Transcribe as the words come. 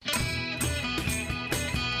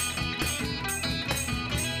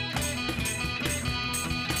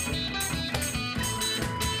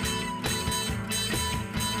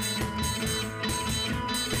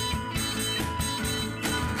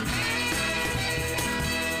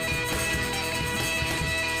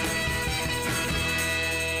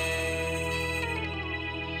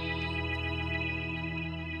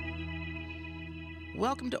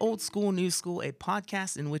Welcome to Old School, New School, a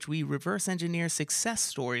podcast in which we reverse engineer success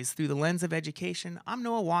stories through the lens of education. I'm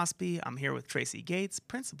Noah Waspy. I'm here with Tracy Gates,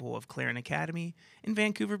 principal of Clarion Academy in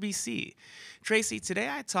Vancouver, BC. Tracy, today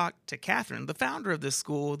I talked to Kathryn, the founder of this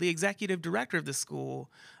school, the executive director of the school,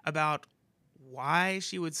 about why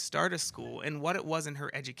she would start a school and what it was in her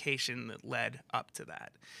education that led up to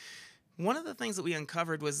that. One of the things that we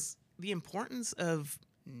uncovered was the importance of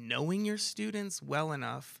knowing your students well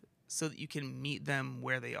enough so that you can meet them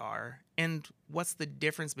where they are, and what's the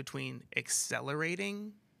difference between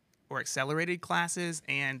accelerating or accelerated classes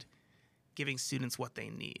and giving students what they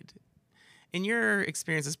need. In your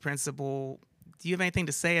experience as principal, do you have anything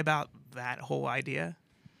to say about that whole idea?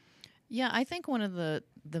 Yeah, I think one of the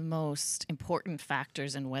most important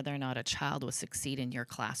factors in whether or not a child will succeed in your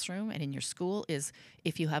classroom and in your school is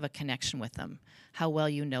if you have a connection with them, how well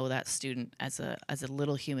you know that student as a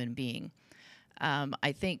little human being.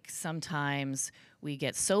 I think sometimes we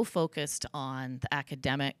get so focused on the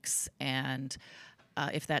academics and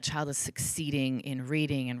if that child is succeeding in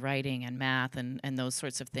reading and writing and math and those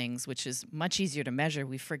sorts of things, which is much easier to measure,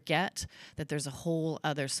 we forget that there's a whole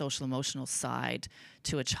other social emotional side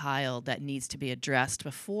to a child that needs to be addressed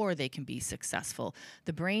before they can be successful.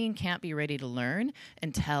 The brain can't be ready to learn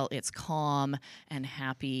until it's calm and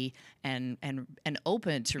happy and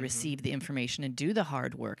open to receive the information and do the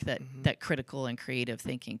hard work that critical and creative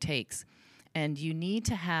thinking takes. And you need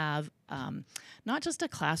to have not just a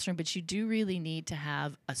classroom, but you do really need to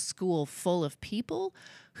have a school full of people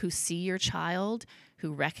who see your child,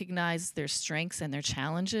 who recognize their strengths and their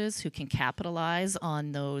challenges, who can capitalize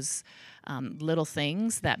on those little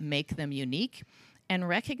things that make them unique, and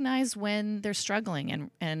recognize when they're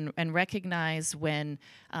struggling and recognize when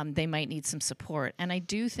they might need some support. And I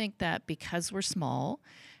do think that because we're small,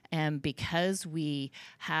 and because we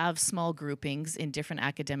have small groupings in different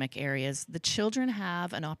academic areas, the children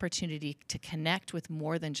have an opportunity to connect with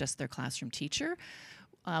more than just their classroom teacher.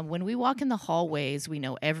 When we walk in the hallways, we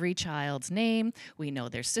know every child's name, we know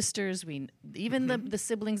their sisters, even the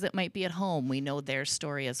siblings that might be at home, we know their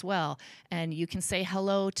story as well. And you can say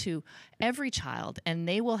hello to every child, and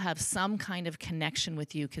they will have some kind of connection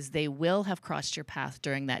with you because they will have crossed your path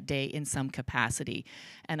during that day in some capacity.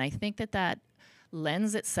 And I think that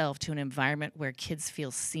lends itself to an environment where kids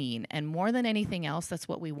feel seen. And more than anything else, that's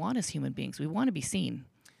what we want as human beings. We want to be seen.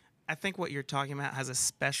 I think what you're talking about has a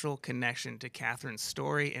special connection to Kathryn's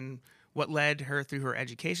story and what led her through her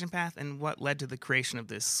education path and what led to the creation of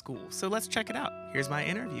this school. So let's check it out. Here's my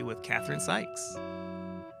interview with Kathryn Sykes.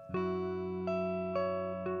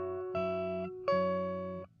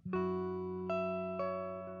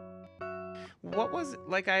 What was,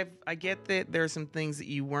 like, I get that there are some things that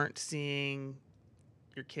you weren't seeing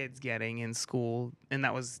your kids getting in school, and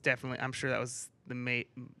that was definitely, I'm sure that was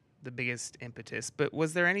the biggest impetus, but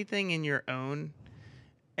was there anything in your own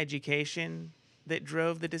education that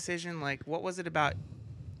drove the decision? Like, what was it about,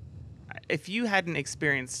 if you hadn't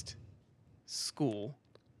experienced school,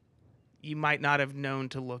 you might not have known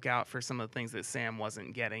to look out for some of the things that Sam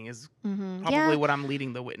wasn't getting, is probably what I'm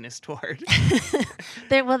leading the witness toward.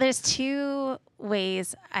 There's two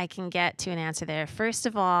ways I can get to an answer there. First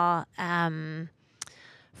of all,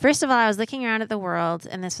 I was looking around at the world,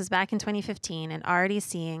 and this was back in 2015, and already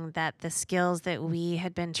seeing that the skills that we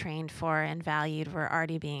had been trained for and valued were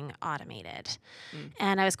already being automated.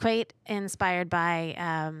 And I was quite inspired by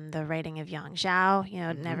the writing of Yang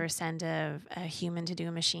Zhao, never send a human to do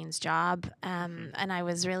a machine's job. And I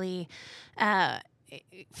was really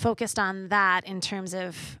focused on that in terms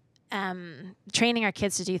of training our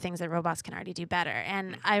kids to do things that robots can already do better.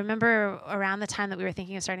 And I remember around the time that we were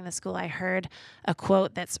thinking of starting the school, I heard a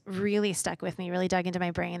quote that's really stuck with me, really dug into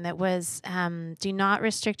my brain, that was, do not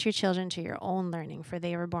restrict your children to your own learning, for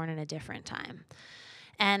they were born in a different time.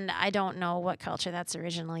 And I don't know what culture that's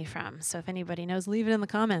originally from. So if anybody knows, leave it in the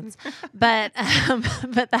comments. But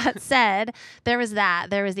that said, there was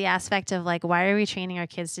the aspect of, like, why are we training our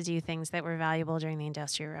kids to do things that were valuable during the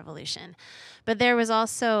Industrial Revolution? But there was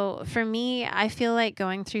also, for me, I feel like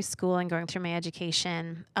going through school and going through my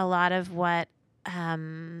education, a lot of what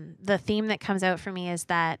the theme that comes out for me is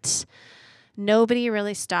that nobody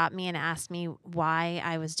really stopped me and asked me why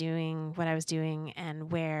I was doing what I was doing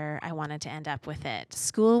and where I wanted to end up with it.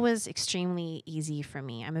 School was extremely easy for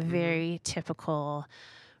me. I'm a very typical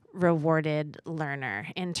rewarded learner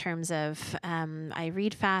in terms of I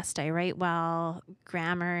read fast, I write well,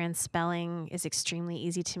 grammar and spelling is extremely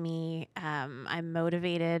easy to me. I'm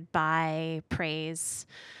motivated by praise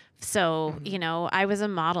So, I was a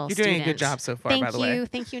model You're student. doing a good job so far, by the way.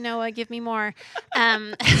 Thank you, Noah. Give me more.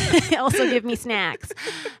 Also give me snacks.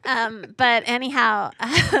 But anyhow,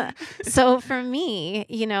 so for me,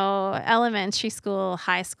 elementary school,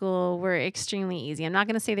 high school were extremely easy. I'm not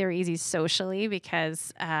going to say they were easy socially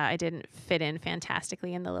because I didn't fit in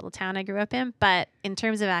fantastically in the little town I grew up in. But in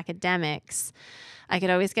terms of academics, I could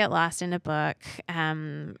always get lost in a book.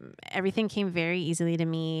 Everything came very easily to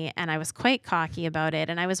me, and I was quite cocky about it.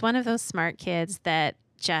 And I was one of those smart kids that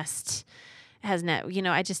just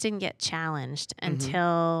I just didn't get challenged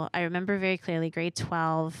until I remember very clearly grade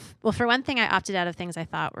 12. Well, for one thing, I opted out of things I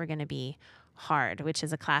thought were going to be hard, which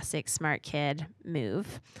is a classic smart kid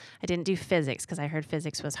move. I didn't do physics because I heard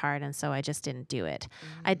physics was hard, and so I just didn't do it.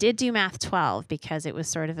 I did do math 12 because it was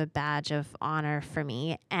sort of a badge of honor for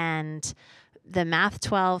me, and the Math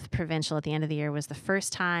 12 provincial at the end of the year was the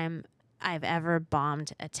first time I've ever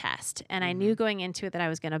bombed a test. And I knew going into it that I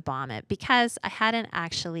was going to bomb it because I hadn't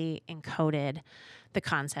actually encoded the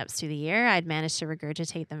concepts through the year. I'd managed to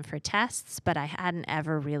regurgitate them for tests, but I hadn't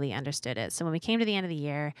ever really understood it. So when we came to the end of the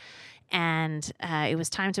year and it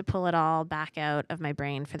was time to pull it all back out of my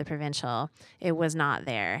brain for the provincial, it was not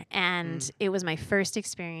there. And it was my first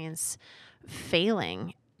experience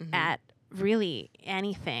failing at really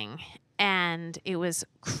anything. And it was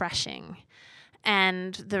crushing.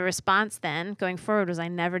 And the response then going forward was I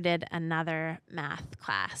never did another math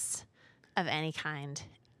class of any kind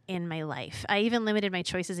in my life. I even limited my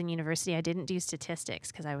choices in university. I didn't do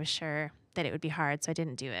statistics because I was sure that it would be hard, so I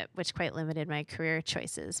didn't do it, which quite limited my career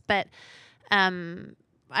choices. But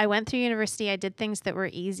I went through university. I did things that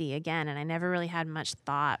were easy again, and I never really had much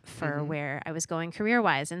thought for where I was going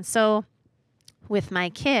career-wise. And so with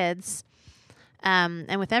my kids,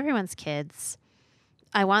 and with everyone's kids,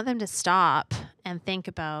 I want them to stop and think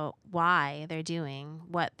about why they're doing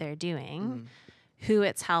what they're doing, who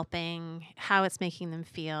it's helping, how it's making them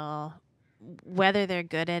feel, whether they're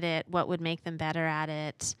good at it, what would make them better at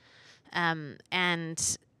it,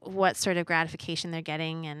 and what sort of gratification they're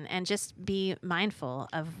getting, and just be mindful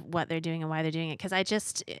of what they're doing and why they're doing it.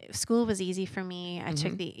 Because school was easy for me. I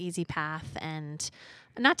took the easy path, and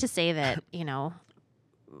not to say that,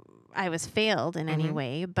 I was failed in any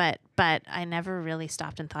way, but I never really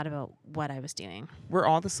stopped and thought about what I was doing. Were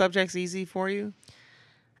all the subjects easy for you?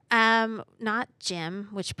 Not gym,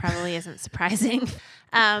 which probably isn't surprising.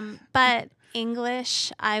 But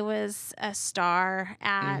English, I was a star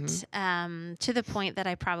at, to the point that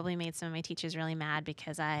I probably made some of my teachers really mad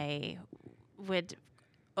because I would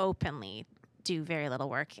openly do very little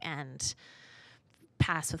work and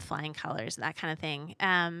pass with flying colors, that kind of thing.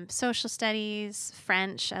 Social studies,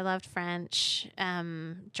 French. I loved French.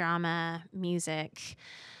 Drama, music.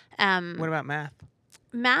 What about math?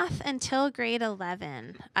 Math until grade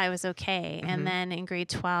 11, I was okay. And then in grade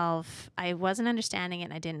 12, I wasn't understanding it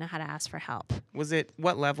and I didn't know how to ask for help.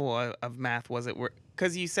 What level of math was it?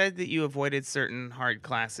 Because you said that you avoided certain hard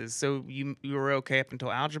classes. So you were okay up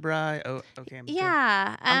until algebra? Oh, okay.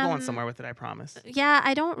 I'm going somewhere with it, I promise. Yeah,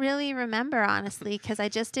 I don't really remember, honestly, because I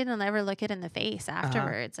just didn't ever look it in the face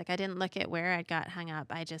afterwards. Like, I didn't look at where I got hung up.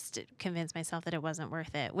 I just convinced myself that it wasn't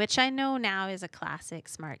worth it, which I know now is a classic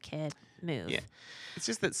smart kid move. Yeah. It's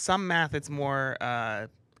just that some math, it's more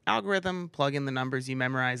algorithm, plug in the numbers, you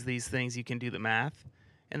memorize these things, you can do the math.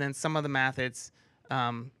 And then some of the math, it's,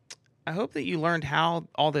 I hope that you learned how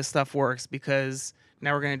all this stuff works because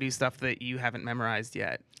now we're going to do stuff that you haven't memorized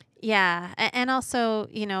yet. Yeah. And also,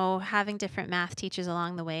 having different math teachers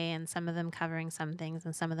along the way and some of them covering some things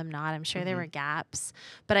and some of them not. I'm sure there were gaps,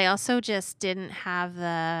 but I also just didn't have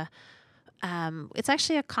the... it's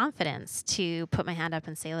actually a confidence to put my hand up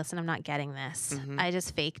and say, listen, I'm not getting this. I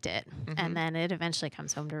just faked it. And then it eventually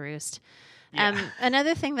comes home to roost. Yeah.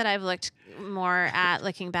 Another thing that I've looked more at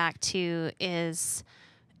looking back to is,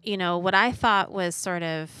 what I thought was sort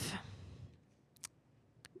of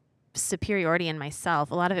superiority in myself.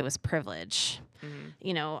 A lot of it was privilege.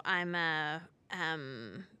 I'm a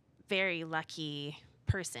very lucky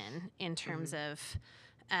person in terms of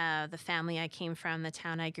the family I came from, the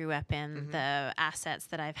town I grew up in, the assets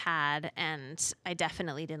that I've had, and I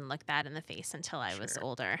definitely didn't look that in the face until I was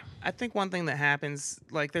older. I think one thing that happens,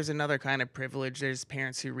 like there's another kind of privilege. There's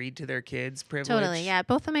parents who read to their kids privilege. Totally, yeah.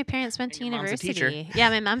 Both of my parents went to university. Yeah,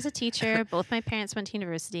 my mom's a teacher. Both my parents went to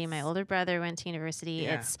university. My older brother went to university.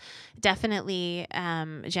 Yeah. It's definitely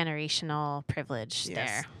generational privilege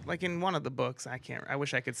there. Like in one of the books, I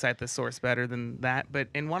wish I could cite the source better than that, but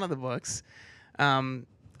in one of the books,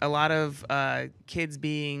 a lot of kids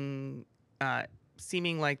being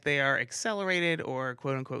seeming like they are accelerated or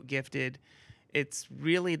quote unquote gifted. It's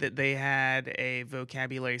really that they had a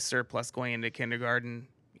vocabulary surplus going into kindergarten.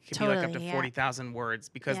 could be like up to Totally, yeah. 40,000 words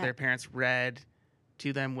because Yeah. their parents read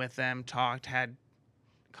to them, with them, talked, had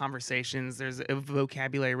conversations. There's a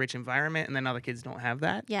vocabulary-rich environment, and then other kids don't have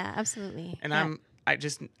that. Yeah, absolutely. And Yeah.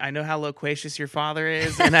 I know how loquacious your father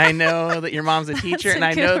is, and I know that your mom's a teacher, That's and a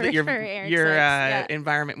I good know word that your for Eric Sykes, yeah.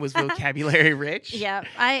 environment was vocabulary rich. Yeah,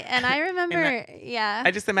 I remember. Yeah.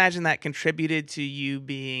 I just imagine that contributed to you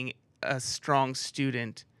being a strong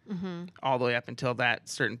student Mm-hmm. all the way up until that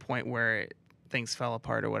certain point where things fell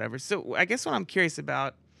apart or whatever. So I guess what I'm curious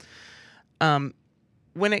about,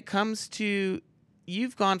 when it comes to,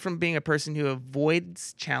 you've gone from being a person who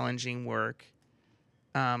avoids challenging work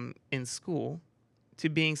in school to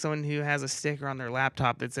being someone who has a sticker on their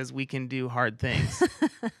laptop that says we can do hard things.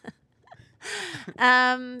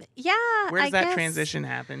 Yeah. Where does I that guess, transition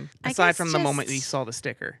happen? I Aside guess from the moment just- you saw the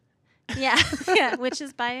sticker. Yeah, yeah. Which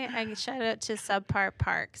is I shout out to Subpar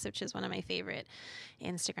Parks, which is one of my favorite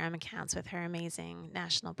Instagram accounts with her amazing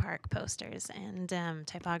national park posters and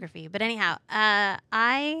typography. But anyhow,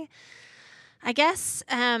 I guess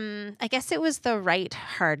it was the right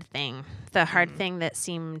hard thing, the hard thing that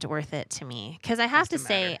seemed worth it to me. Because I have to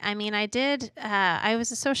say, I mean, I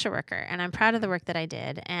was a social worker, and I'm proud of the work that I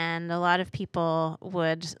did. And a lot of people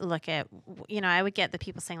would look at, I would get the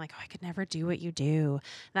people saying like, "Oh, I could never do what you do,"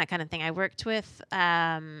 that kind of thing. I worked with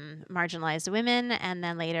marginalized women, and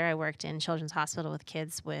then later I worked in Children's Hospital with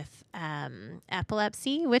kids with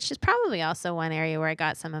epilepsy, which is probably also one area where I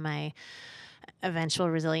got some of my eventual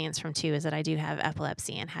resilience from too, is that I do have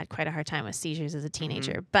epilepsy and had quite a hard time with seizures as a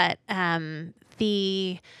teenager. But I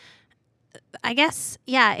guess,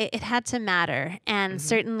 yeah, it had to matter. And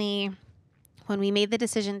certainly when we made the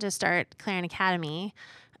decision to start Clarion Academy,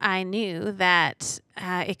 I knew that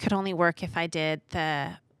it could only work if I did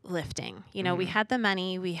the lifting. We had the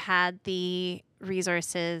money, we had the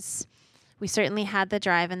resources, we certainly had the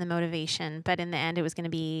drive and the motivation, but in the end, it was going to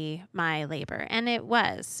be my labor. And it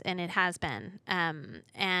was, and it has been.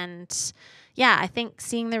 And yeah, I think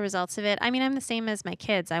seeing the results of it, I mean, I'm the same as my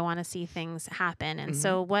kids. I want to see things happen. And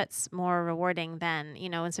so what's more rewarding than,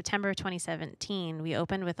 in September of 2017, we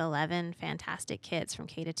opened with 11 fantastic kids from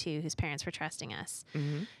K to 2 whose parents were trusting us.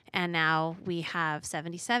 And now we have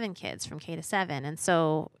 77 kids from K to 7. And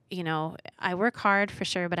so, I work hard for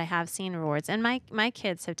sure, but I have seen rewards. And my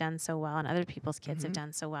kids have done so well, and other people's kids have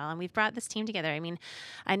done so well. And we've brought this team together. I mean,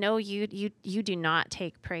 I know you do not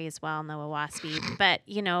take praise well, Noah Waspy, but,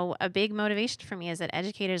 a big motivation for me is that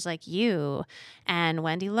educators like you and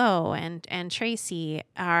Wendy Lowe and Tracy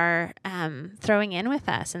are throwing in with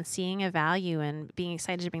us and seeing a value and being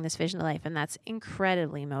excited to bring this vision to life. And that's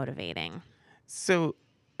incredibly motivating. So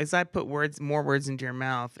as I put more words into your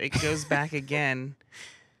mouth, it goes back again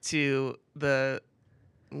to the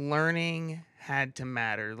learning had to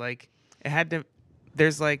matter. Like it had to,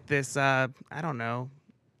 there's like this, I don't know,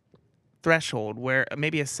 threshold where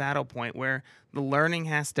maybe a saddle point where the learning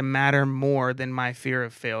has to matter more than my fear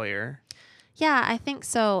of failure. Yeah, I think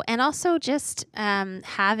so. And also just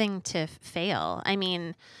having to fail. I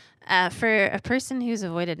mean, for a person who's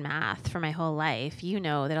avoided math for my whole life, you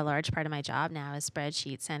know that a large part of my job now is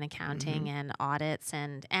spreadsheets and accounting and audits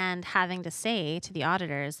and having to say to the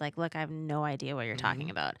auditors, like, look, I have no idea what you're talking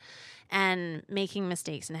about. And making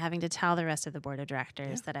mistakes and having to tell the rest of the board of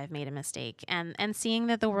directors that I've made a mistake and seeing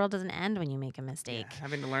that the world doesn't end when you make a mistake. Yeah,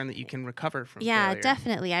 having to learn that you can recover from Yeah, failure.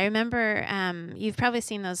 definitely. I remember you've probably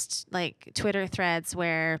seen those like Twitter threads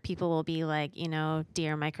where people will be like,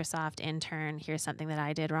 dear Microsoft intern, here's something that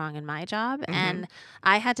I did wrong in my job. And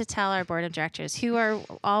I had to tell our board of directors, who are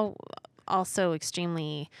all also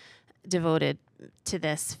extremely devoted to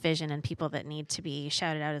this vision and people that need to be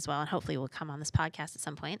shouted out as well, and hopefully will come on this podcast at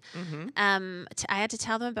some point. I had to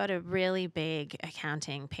tell them about a really big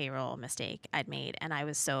accounting payroll mistake I'd made, and I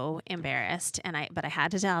was so embarrassed. But I had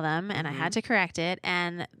to tell them, and I had to correct it.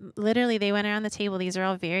 And literally, they went around the table. These are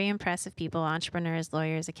all very impressive people: entrepreneurs,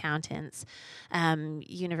 lawyers, accountants,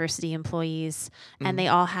 university employees, and they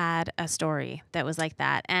all had a story that was like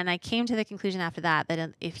that. And I came to the conclusion after that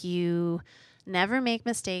if you never make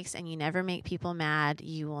mistakes and you never make people mad,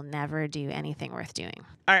 you will never do anything worth doing.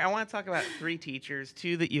 All right, I want to talk about 3 teachers,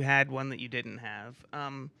 2 that you had, 1 that you didn't have.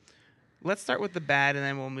 Let's start with the bad and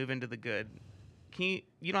then we'll move into the good. You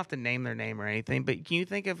don't have to name their name or anything, but can you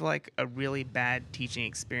think of like a really bad teaching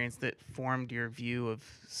experience that formed your view of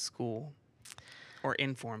school or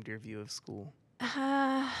informed your view of school?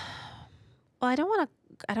 Well, I don't want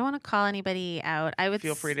to call anybody out. I would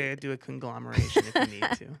feel free to do a conglomeration if you need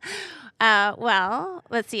to. Well,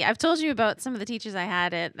 let's see. I've told you about some of the teachers I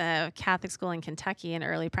had at the Catholic school in Kentucky in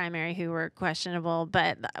early primary who were questionable,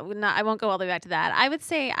 but I won't go all the way back to that. I would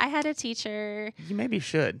say I had a teacher. You maybe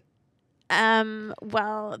should.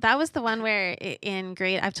 Well, that was the one where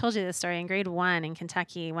I've told you this story, in grade 1 in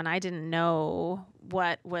Kentucky, when I didn't know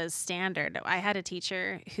what was standard, I had a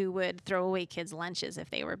teacher who would throw away kids' lunches if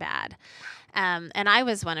they were bad. And I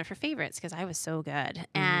was one of her favorites because I was so good.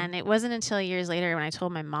 And it wasn't until years later when I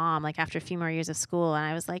told my mom, like after a few more years of school, and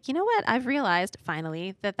I was like, you know what? I've realized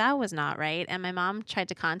finally that was not right. And my mom tried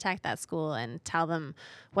to contact that school and tell them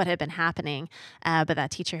what had been happening. But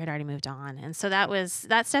that teacher had already moved on. And so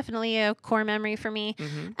that's definitely a core memory for me.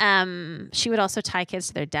 She would also tie kids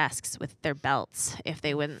to their desks with their belts if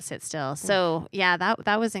they wouldn't sit still. So yeah,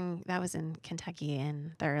 that was in Kentucky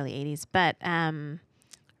in the early 80s, but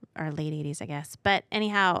or late 80s, I guess. But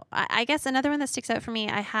anyhow, I guess another one that sticks out for me,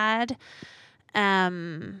 I had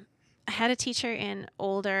a teacher in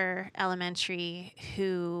older elementary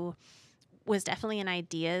who was definitely an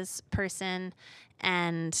ideas person,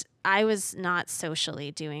 and I was not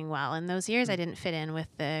socially doing well. In those years, I didn't fit in with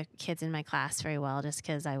the kids in my class very well just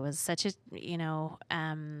because I was such a,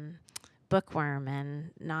 bookworm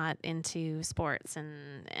and not into sports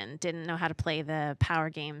and didn't know how to play the power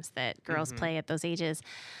games that girls play at those ages.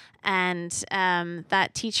 And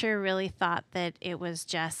that teacher really thought that it was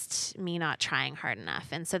just me not trying hard enough.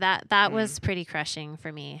 And so that was pretty crushing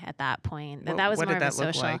for me at that point. That was more of a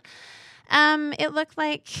social. Look like? It looked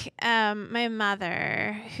like my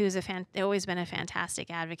mother, who's always been a fantastic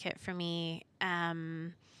advocate for me,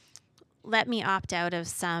 let me opt out of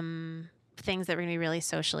some things that were going to be really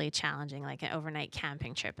socially challenging, like an overnight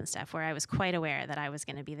camping trip and stuff, where I was quite aware that I was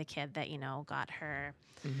going to be the kid that, got her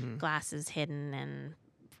glasses hidden and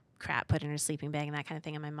crap put in her sleeping bag and that kind of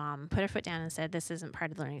thing. And my mom put her foot down and said, this isn't part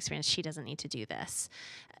of the learning experience. She doesn't need to do this.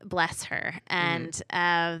 Bless her. And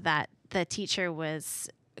that the teacher was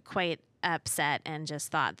quite upset and just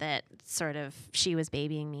thought that sort of she was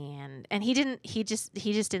babying me. And he just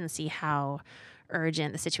didn't see how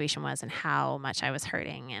urgent the situation was and how much I was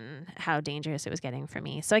hurting and how dangerous it was getting for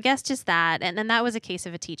me. So I guess just that. And then that was a case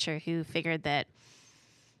of a teacher who figured that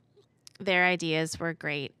their ideas were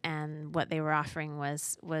great and what they were offering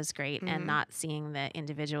was great, and not seeing the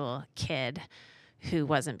individual kid who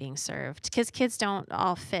wasn't being served, because kids don't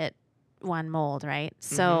all fit one mold, right?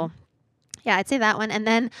 So yeah, I'd say that one. And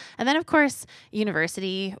then of course,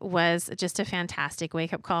 university was just a fantastic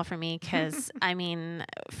wake-up call for me, because I mean,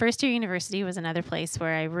 first year university was another place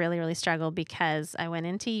where I really, really struggled, because I went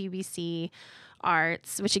into UBC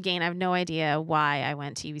Arts, which again, I have no idea why I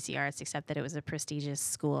went to UBC Arts, except that it was a prestigious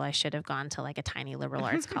school. I should have gone to like a tiny liberal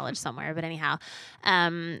arts college somewhere. But anyhow,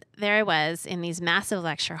 there I was in these massive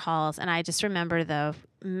lecture halls, and I just remember the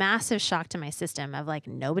massive shock to my system of like,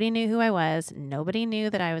 nobody knew who I was. Nobody knew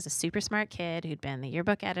that I was a super smart kid who'd been the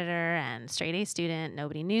yearbook editor and straight A student.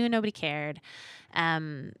 Nobody knew, nobody cared.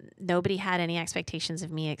 Nobody had any expectations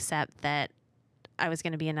of me except that I was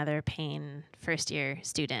going to be another paying first year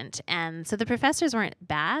student. And so the professors weren't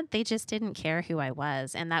bad. They just didn't care who I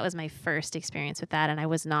was. And that was my first experience with that. And I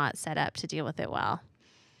was not set up to deal with it well.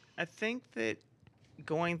 I think that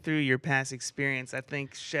going through your past experience, I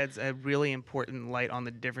think sheds a really important light on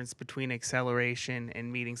the difference between acceleration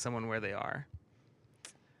and meeting someone where they are.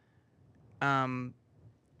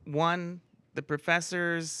 One, the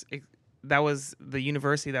professors, that was the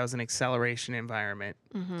university, that was an acceleration environment.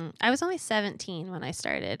 I was only 17 when I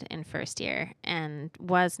started in first year and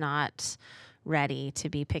was not ready to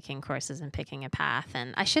be picking courses and picking a path.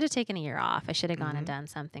 And I should have taken a year off. I should have gone and done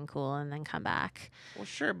something cool and then come back. Well,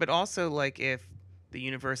 sure. But also, like, if the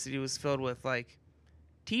university was filled with, like,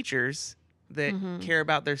 teachers that care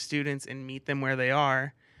about their students and meet them where they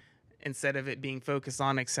are, instead of it being focused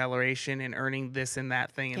on acceleration and earning this and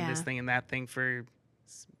that thing and this thing and that thing for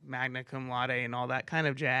magna cum laude and all that kind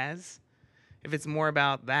of jazz. If it's more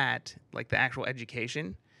about that, like the actual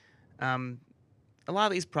education, a lot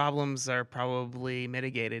of these problems are probably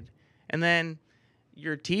mitigated. And then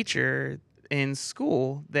your teacher in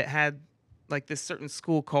school that had like this certain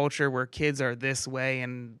school culture where kids are this way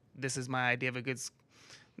and this is my idea of a good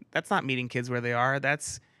that's not meeting kids where they are.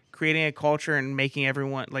 That's creating a culture and making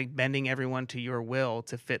everyone, like bending everyone to your will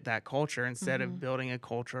to fit that culture instead of building a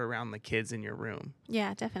culture around the kids in your room.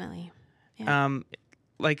 Yeah, definitely. Yeah.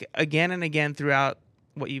 Like again and again throughout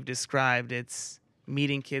what you've described, it's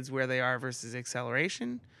meeting kids where they are versus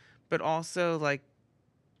acceleration, but also like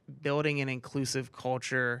building an inclusive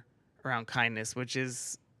culture around kindness, which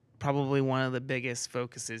is probably one of the biggest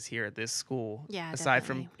focuses here at this school. Yeah, aside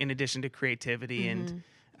definitely. from, in addition to creativity and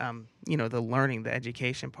the learning, the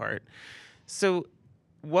education part. So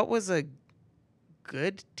what was a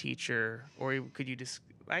good teacher, or could you just,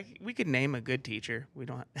 we could name a good teacher. We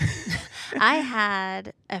don't. I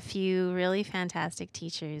had a few really fantastic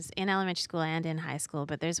teachers in elementary school and in high school,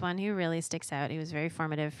 but there's one who really sticks out. He was very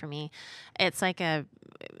formative for me. It's like a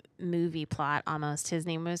movie plot almost. His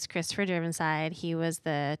name was Christopher Dervenside. He was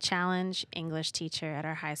the challenge English teacher at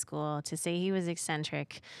our high school. To say he was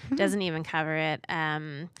eccentric doesn't even cover it.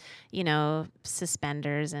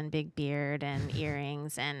 Suspenders and big beard and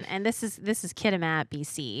earrings, and this is Kitimat,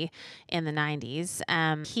 BC, in the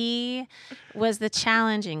 90s. He was the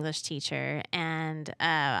challenge English teacher, and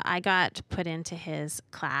I got put into his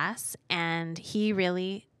class, and he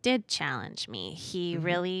really did challenge me. He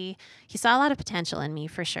saw a lot of potential in me,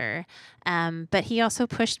 for sure. But he also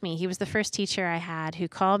pushed me. He was the first teacher I had who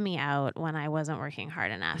called me out when I wasn't working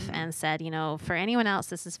hard enough and said, for anyone else,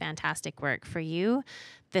 this is fantastic work. For you,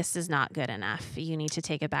 this is not good enough. You need to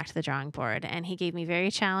take it back to the drawing board. And he gave me very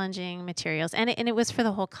challenging materials. And it was for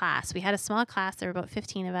the whole class. We had a small class. There were about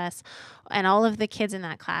 15 of us. And all of the kids in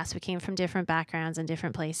that class, we came from different backgrounds and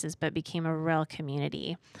different places, but became a real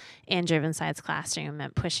community in Dervenside's classroom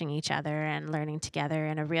and pushing each other and learning together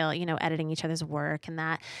and a real, editing each other's work. And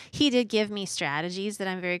that he did give me strategies that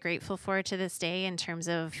I'm very grateful for to this day in terms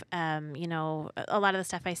of, a lot of the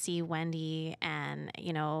stuff I see Wendy and,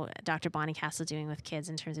 Dr. Bonnycastle doing with kids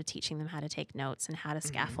in terms of teaching them how to take notes and how to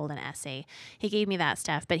scaffold an essay. He gave me that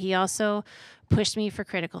stuff, but he also pushed me for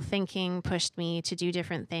critical thinking, pushed me to do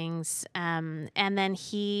different things. And then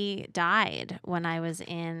he died when I was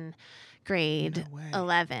in grade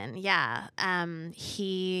 11. Yeah.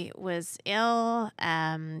 He was ill.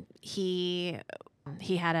 He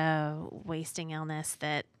had a wasting illness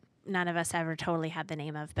that none of us ever totally had the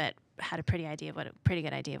name of, but had a pretty good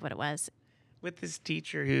idea of what it was. With this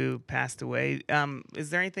teacher who passed away,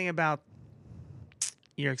 is there anything about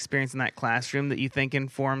your experience in that classroom that you think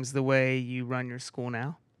informs the way you run your school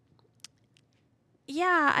now?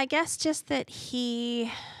 Yeah, I guess just that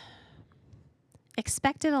he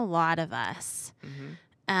expected a lot of us.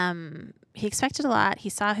 He expected a lot. He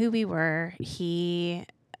saw who we were. He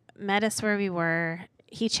met us where we were.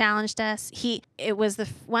 He challenged us. It was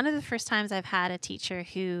one of the first times I've had a teacher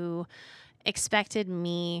who expected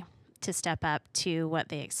me to step up to what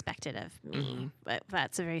they expected of me. But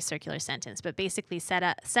that's a very circular sentence. But basically set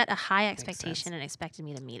a high expectation and expected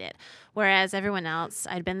me to meet it. Whereas everyone else,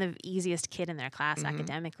 I'd been the easiest kid in their class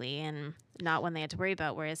academically and not one they had to worry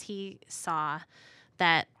about. Whereas he saw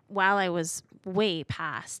that while I was way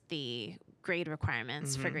past the grade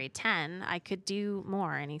requirements for grade 10, I could do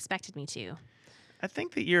more, and he expected me to. I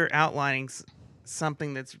think that you're outlining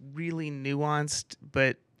something that's really nuanced,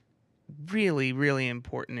 but really, really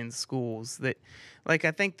important in schools. That, I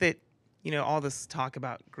think that, all this talk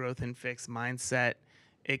about growth and fixed mindset,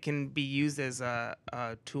 it can be used as a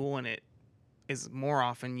tool, and it is more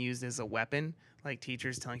often used as a weapon. Like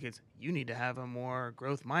teachers telling kids, you need to have a more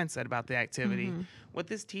growth mindset about the activity. What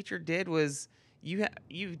this teacher did was, you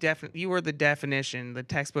were the definition, the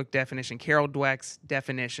textbook definition, Carol Dweck's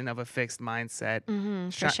definition of a fixed mindset.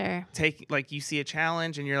 For sure. You see a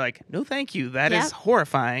challenge and you're like, no, thank you. That is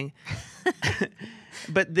horrifying.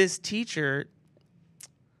 But this teacher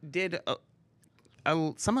did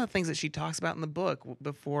some of the things that she talks about in the book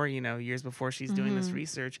before, years before she's doing this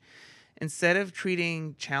research. Instead of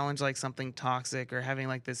treating challenge like something toxic or having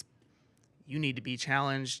like this, you need to be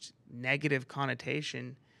challenged, negative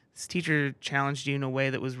connotation, this teacher challenged you in a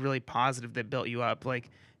way that was really positive, that built you up.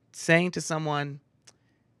 Like saying to someone,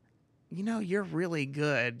 you're really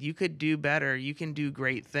good. You could do better. You can do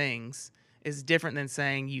great things is different than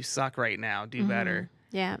saying you suck right now. Do better.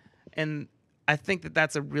 Yeah. And I think that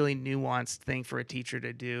that's a really nuanced thing for a teacher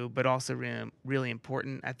to do, but also really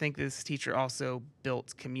important. I think this teacher also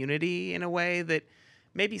built community in a way that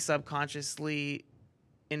maybe subconsciously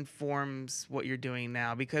informs what you're doing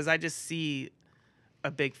now, because I just see a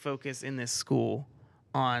big focus in this school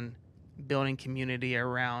on building community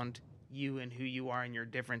around you and who you are and your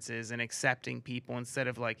differences and accepting people instead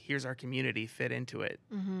of like, here's our community, fit into it.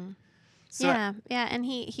 So yeah. And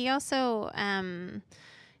he also,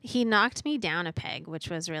 he knocked me down a peg, which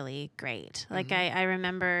was really great. Like I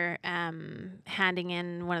remember handing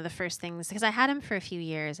in one of the first things, because I had him for a few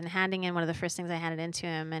years, and handing in one of the first things I handed into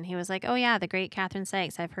him, and he was like, oh yeah, the great Kathryn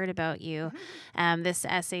Sykes, I've heard about you. This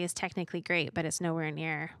essay is technically great, but it's nowhere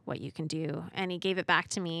near what you can do. And he gave it back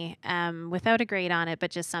to me without a grade on it,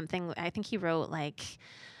 but just something, I think he wrote like,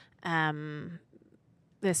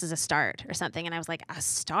 this is a start or something. And I was like, a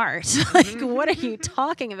start? Like, what are you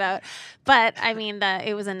talking about? But I mean,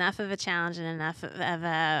 it was enough of a challenge and enough of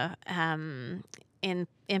a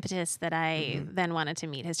impetus that I then wanted to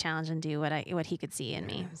meet his challenge and do what he could see in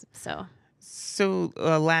me. So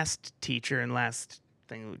last teacher and last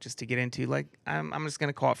something just to get into. Like, I'm just going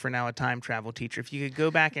to call it for now a time travel teacher. If you could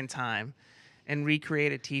go back in time and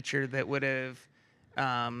recreate a teacher that would have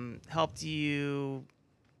helped you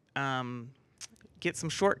get some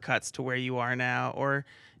shortcuts to where you are now, or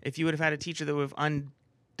if you would have had a teacher that would have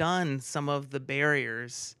undone some of the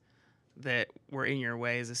barriers that were in your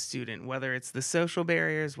way as a student, whether it's the social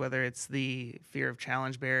barriers, whether it's the fear of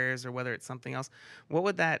challenge barriers, or whether it's something else, what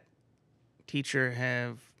would that teacher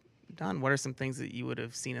have done? What are some things that you would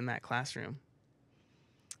have seen in that classroom?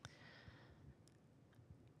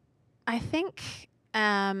 I think,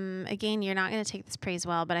 again, you're not going to take this praise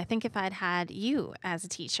well, but I think if I'd had you as a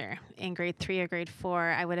teacher in grade 3 or grade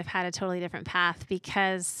 4, I would have had a totally different path,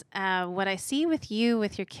 because what I see with you,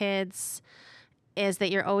 with your kids, is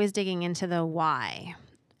that you're always digging into the why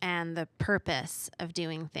and the purpose of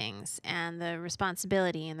doing things and the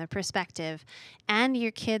responsibility and the perspective. And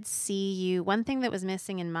your kids see you. One thing that was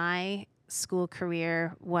missing in my school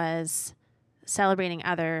career was celebrating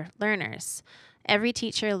other learners. Every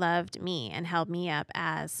teacher loved me and held me up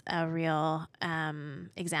as a real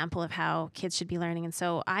example of how kids should be learning. And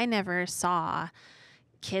so I never saw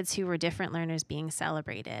kids who were different learners being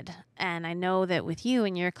celebrated. And I know that with you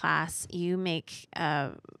in your class, you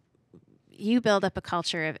build up a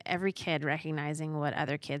culture of every kid recognizing what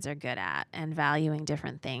other kids are good at and valuing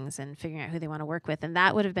different things and figuring out who they want to work with. And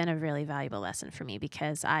that would have been a really valuable lesson for me,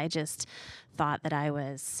 because I just thought that I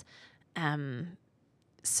was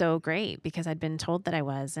so great because I'd been told that I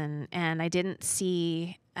was, and I didn't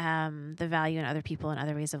see the value in other people and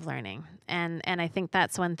other ways of learning. And I think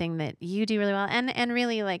that's one thing that you do really well. And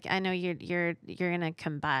really, like, I know you're gonna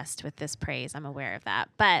combust with this praise. I'm aware of that.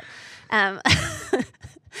 But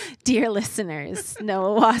dear listeners,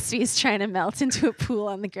 Noah Waspy is trying to melt into a pool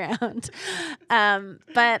on the ground.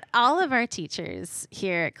 But all of our teachers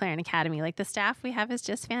here at Clarendon Academy, like the staff we have, is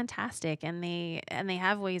just fantastic, and they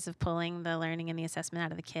have ways of pulling the learning and the assessment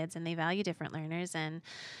out of the kids, and they value different learners, and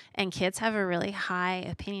kids have a really high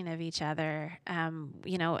opinion of each other.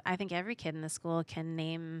 I think every kid in the school can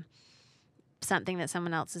name something that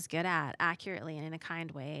someone else is good at accurately and in a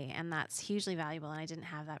kind way, and that's hugely valuable, and I didn't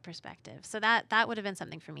have that perspective. So that would have been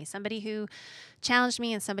something for me, somebody who challenged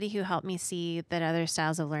me and somebody who helped me see that other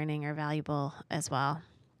styles of learning are valuable as well.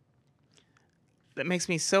 That makes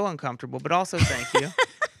me so uncomfortable, but also thank you.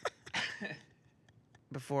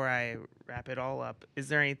 Before I wrap it all up, is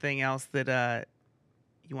there anything else that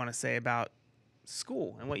you want to say about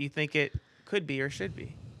school and what you think it could be or should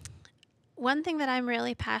be? One thing that I'm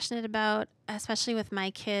really passionate about, especially with my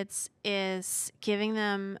kids, is giving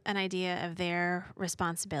them an idea of their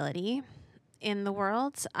responsibility in the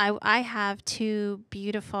world. I have 2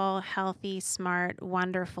 beautiful, healthy, smart,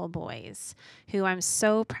 wonderful boys who I'm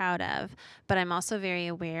so proud of, but I'm also very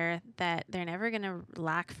aware that they're never going to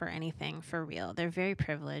lack for anything for real. They're very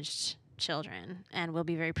privileged children and will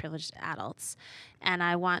be very privileged adults, and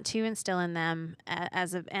I want to instill in them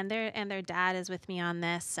and their dad is with me on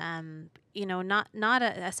this, not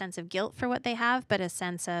a sense of guilt for what they have, but a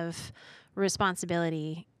sense of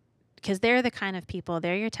responsibility, because they're the kind of people,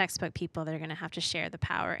 they're your textbook people that are going to have to share the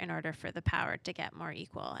power in order for the power to get more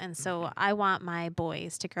equal. And so I want my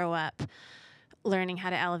boys to grow up learning how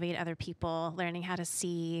to elevate other people, learning how to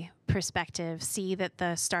see perspective, see that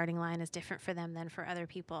the starting line is different for them than for other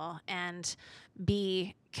people, and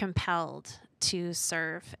be compelled to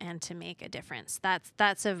serve and to make a difference.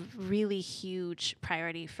 That's a really huge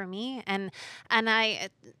priority for me, and I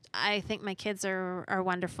think my kids are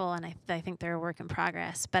wonderful, and I think they're a work in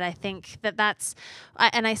progress. But I think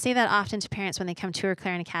and I say that often to parents when they come to our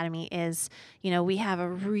Clarendon Academy, is, we have a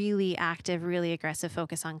really active, really aggressive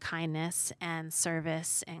focus on kindness and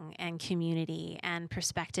service and community and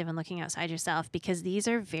perspective and looking outside yourself, because these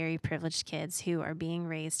are very privileged kids who are being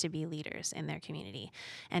raised to be leaders in their community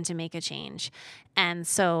and to make a change. And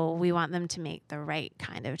so we want them to make the right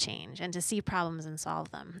kind of change and to see problems and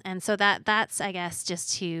solve them. And so that's, I guess,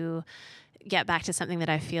 just to get back to something that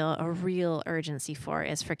I feel a real urgency for,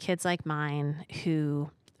 is for kids like mine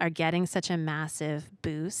who are getting such a massive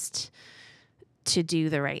boost to do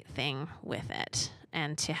the right thing with it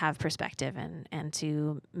and to have perspective and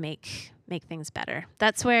to make things better.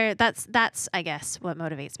 That's I guess what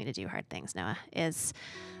motivates me to do hard things, Noah, is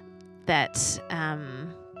that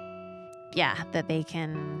that they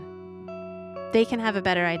can have a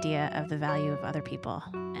better idea of the value of other people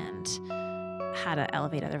and how to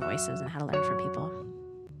elevate other voices and how to learn from people.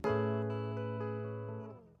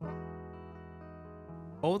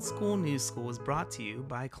 Old School New School is brought to you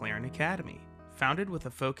by Clarendon Academy. Founded with a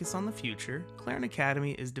focus on the future, Clarendon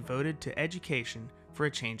Academy is devoted to education for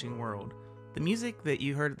a changing world. The music that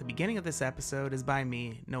you heard at the beginning of this episode is by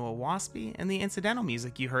me, Noah Waspy, and the incidental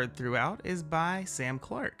music you heard throughout is by Sam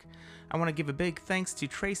Clark. I want to give a big thanks to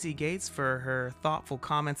Tracy Gates for her thoughtful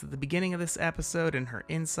comments at the beginning of this episode and her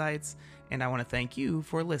insights, and I want to thank you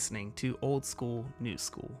for listening to Old School, New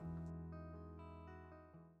School.